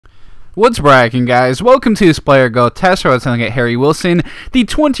What's bragging, guys? Welcome to this Player Go test where I was telling at Harry Wilson. The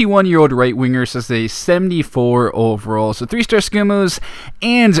 21-year-old right winger says a 74 overall. So 3-star skill moves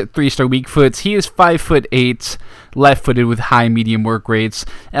and 3-star weak foots. He is 5'8", left-footed with high medium work rates.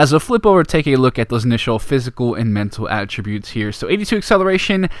 As a flip over, take a look at those initial physical and mental attributes here. So 82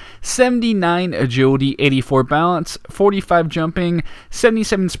 acceleration, 79 agility, 84 balance, 45 jumping,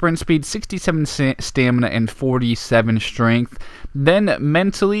 77 sprint speed, 67 stamina, and 47 strength. Then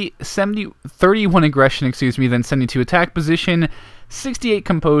mentally, 31 aggression, then 72 attack position, 68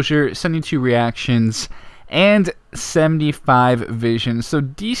 composure, 72 reactions, and 75 vision. So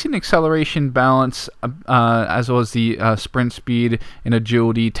decent acceleration, balance, as well as the sprint speed and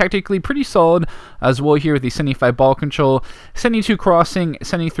agility. Technically pretty solid as well here with the 75 ball control, 72 crossing,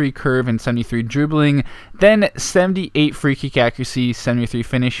 73 curve, and 73 dribbling. Then 78 free kick accuracy, 73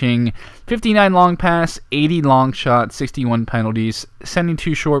 finishing, 59 long pass, 80 long shot, 61 penalties,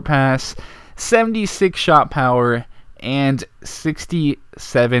 72 short pass, 76 shot power, and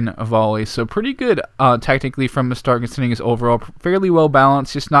 67 volleys. So pretty good technically from the start, considering his overall fairly well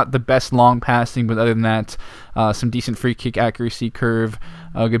balanced, just not the best long passing, but other than that, some decent free kick accuracy, curve,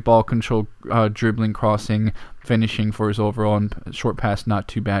 good ball control, dribbling, crossing, finishing for his overall, and short pass not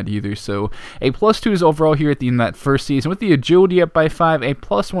too bad either. So a +2 is overall here at the end of that first season, with the agility up by 5, a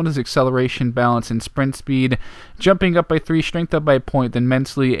 +1 is acceleration, balance, and sprint speed, jumping up by 3, strength up by a point, then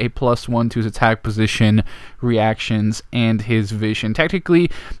mentally a +1 to his attack position, reactions, and his vision. Technically,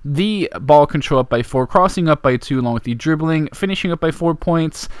 the ball control up by 4, crossing up by 2, along with the dribbling, finishing up by 4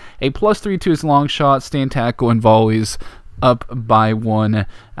 points, a +3 to his long shot, stand tackle, and volleys up by 1.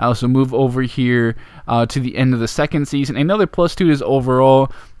 I also move over here to the end of the second season. Another +2 is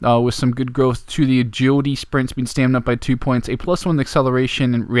overall, with some good growth to the agility, sprint speed, stamina up by 2 points, a +1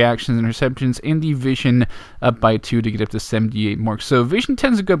 acceleration and reactions and interceptions, and the vision up by 2 to get up to 78 marks. So vision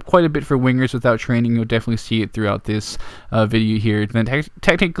tends to go up quite a bit for wingers without training. You'll definitely see it throughout this video here. Then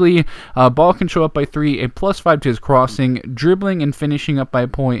technically, ball control up by 3, a +5 to his crossing, dribbling and finishing up by a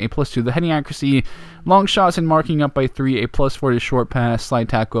point, a +2 to the heading accuracy, long shots and marking up by 3, a +4 to short pass, slide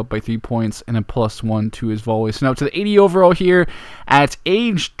tackle up by 3 points, and a +1 to his volley. So now to the 80 overall here at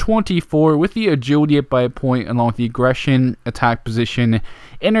age 24, with the agility up by a point, along with the aggression, attack position,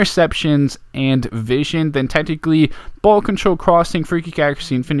 interceptions, and vision. Then technically, ball control, crossing, free kick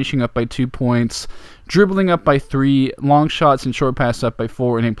accuracy, and finishing up by 2 points, dribbling up by 3, long shots and short pass up by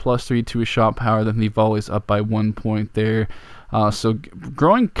 4, and a +3 to his shot power. Then the volleys up by 1 point there. So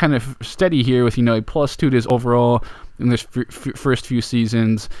growing kind of steady here with, a +2 to his overall in this first few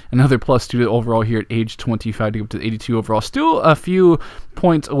seasons, another +2 to overall here at age 25 to go up to 82 overall. Still a few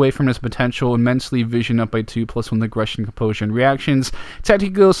points away from his potential. Immensely, vision up by 2, +1 aggression, composure, and reactions.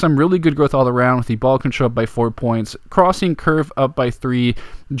 Technical, some really good growth all around with the ball control up by 4 points, crossing, curve up by 3,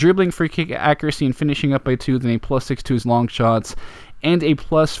 dribbling, free kick accuracy, and finishing up by 2, then a +6 to his long shots, and a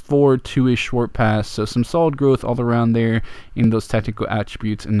 +4 to his short pass. So some solid growth all around there in those technical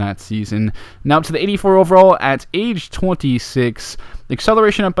attributes in that season. Now to the 84 overall at age 26.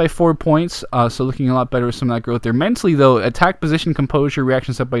 Acceleration up by 4 points, so looking a lot better with some of that growth there. Mentally, though, attack position, composure,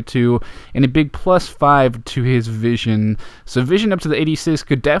 reactions up by 2, and a big +5 to his vision. So vision up to the 86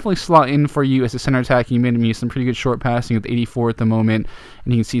 could definitely slot in for you as a center attacking mid. Some pretty good short passing at the 84 at the moment,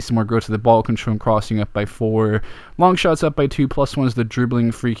 and you can see some more growth to the ball control and crossing up by 4. Long shots up by 2, +1 is the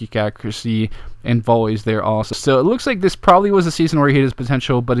dribbling, free kick accuracy, and volleys there also. So it looks like this probably was a season where he hit his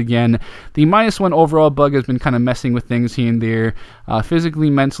potential, but again, the -1 overall bug has been kind of messing with things here and there. Physically,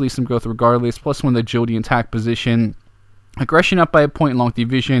 mentally, some growth regardless, +1 the agility and attack position. Aggression up by a point along with the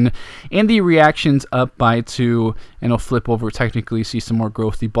vision, and the reactions up by 2, and I'll flip over, technically see some more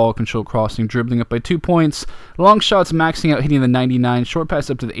growth. The ball control, crossing, dribbling up by 2 points, long shots maxing out, hitting the 99, short pass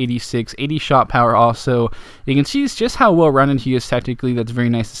up to the 86, 80 shot power also. You can see just how well-rounded he is technically. That's very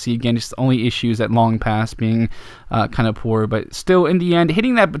nice to see. Again, just the only issue is that long pass being kind of poor, but still in the end,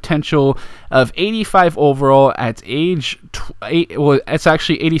 hitting that potential of 85 overall at age well, it's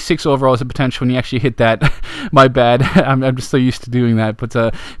actually 86 overall as a potential when you actually hit that. My bad. I'm just so used to doing that,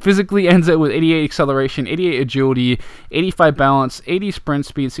 but physically ends up with 88 acceleration, 88 agility, 85 balance, 80 sprint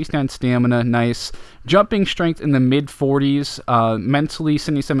speed, 69 stamina, nice. Jumping strength in the mid-40s, mentally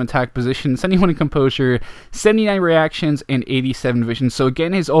 77 attack position, 71 in composure, 79 reactions, and 87 vision. So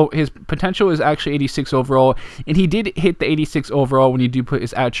again, his potential is actually 86 overall, and he did hit the 86 overall when you do put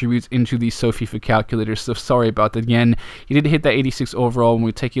his attributes into the FIFA calculator. So sorry about that. Again, he did hit that 86 overall. When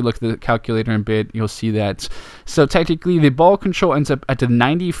we take a look at the calculator in a bit, you'll see that. So technically, the ball control ends up at the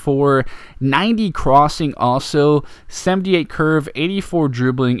 94, 90 crossing also, 78 curve, 84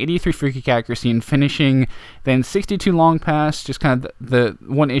 dribbling, 83 free kick accuracy, and finish finishing. Then 62 long pass, just kind of the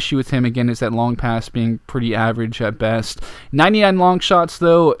one issue with him, again, is that long pass being pretty average at best. 99 long shots,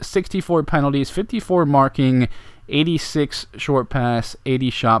 though, 64 penalties, 54 marking, 86 short pass, 80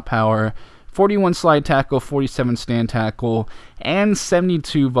 shot power, 41 slide tackle, 47 stand tackle, and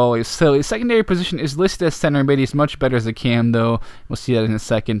 72 volleys. So his secondary position is listed as center mid. He's much better as a cam, though. We'll see that in a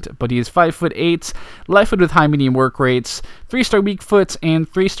second. But he is 5'8", left foot with high medium work rates, 3-star weak foot, and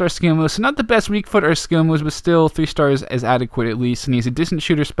 3-star skill moves. So not the best weak foot or skill moves, but still 3 stars as adequate at least. And he's a decent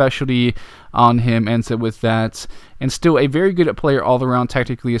shooter specialty on him, ends up with that. And still a very good player all around,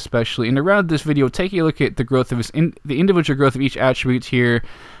 tactically especially. And around this video, taking a look at the growth of the individual growth of each attribute here,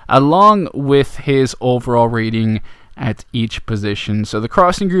 along with his overall rating at each position. So the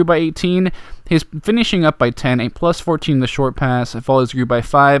crossing grew by 18, his finishing up by 10, a plus 14 the short pass, volleys grew by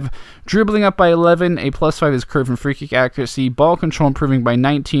 5, dribbling up by 11, a plus 5 is curve and free kick accuracy, ball control improving by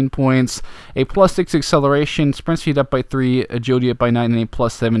 19 points, a plus 6 acceleration, sprint speed up by 3, agility up by 9, and a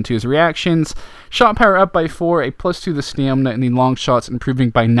plus 7 to his reactions, shot power up by 4, a plus 2 the stamina, and the long shots improving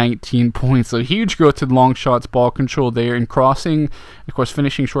by 19 points. So huge growth to the long shots, ball control there, and crossing. Of course,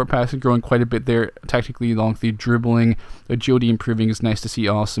 finishing short passes growing quite a bit there, tactically along the dribbling, agility improving is nice to see,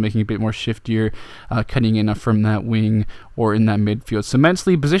 also making a bit more shiftier, cutting in from that wing or in that midfield. So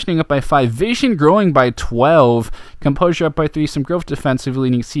mentally, positioning up by 5, vision growing by 12, composure up by 3, some growth defensively,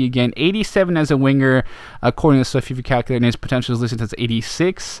 and you can see again 87 as a winger, according to the FIFA calculator, and his potential is listed as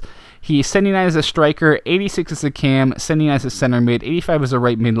 86. He's 79 as a striker, 86 as a cam, 79 as a center mid, 85 as a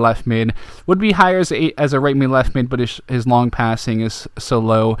right mid, left mid. Would be higher as a right mid, left mid, but his long passing is so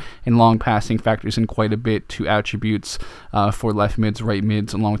low, and long passing factors in quite a bit to attributes for left mids, right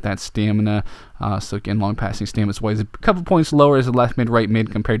mids, along with that stamina. So again, long passing stamina is wise, a couple points lower as a left mid, right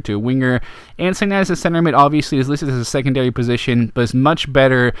mid compared to a winger. And 79 as a center mid obviously is listed as a secondary position, but is much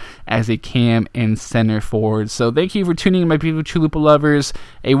better as a cam and center forward. So thank you for tuning in, my beautiful Chalupa lovers.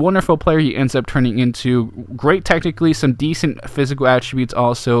 A wonderful player he ends up turning into. Great technically, some decent physical attributes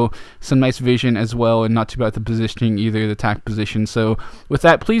also, some nice vision as well, and not too bad the positioning either, the attack position. So with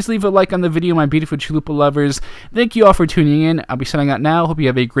that, please leave a like on the video, my beautiful Chalupa lovers. Thank you all for tuning in. I'll be signing out now. Hope you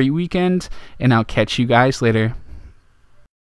have a great weekend, and I'll catch you guys later.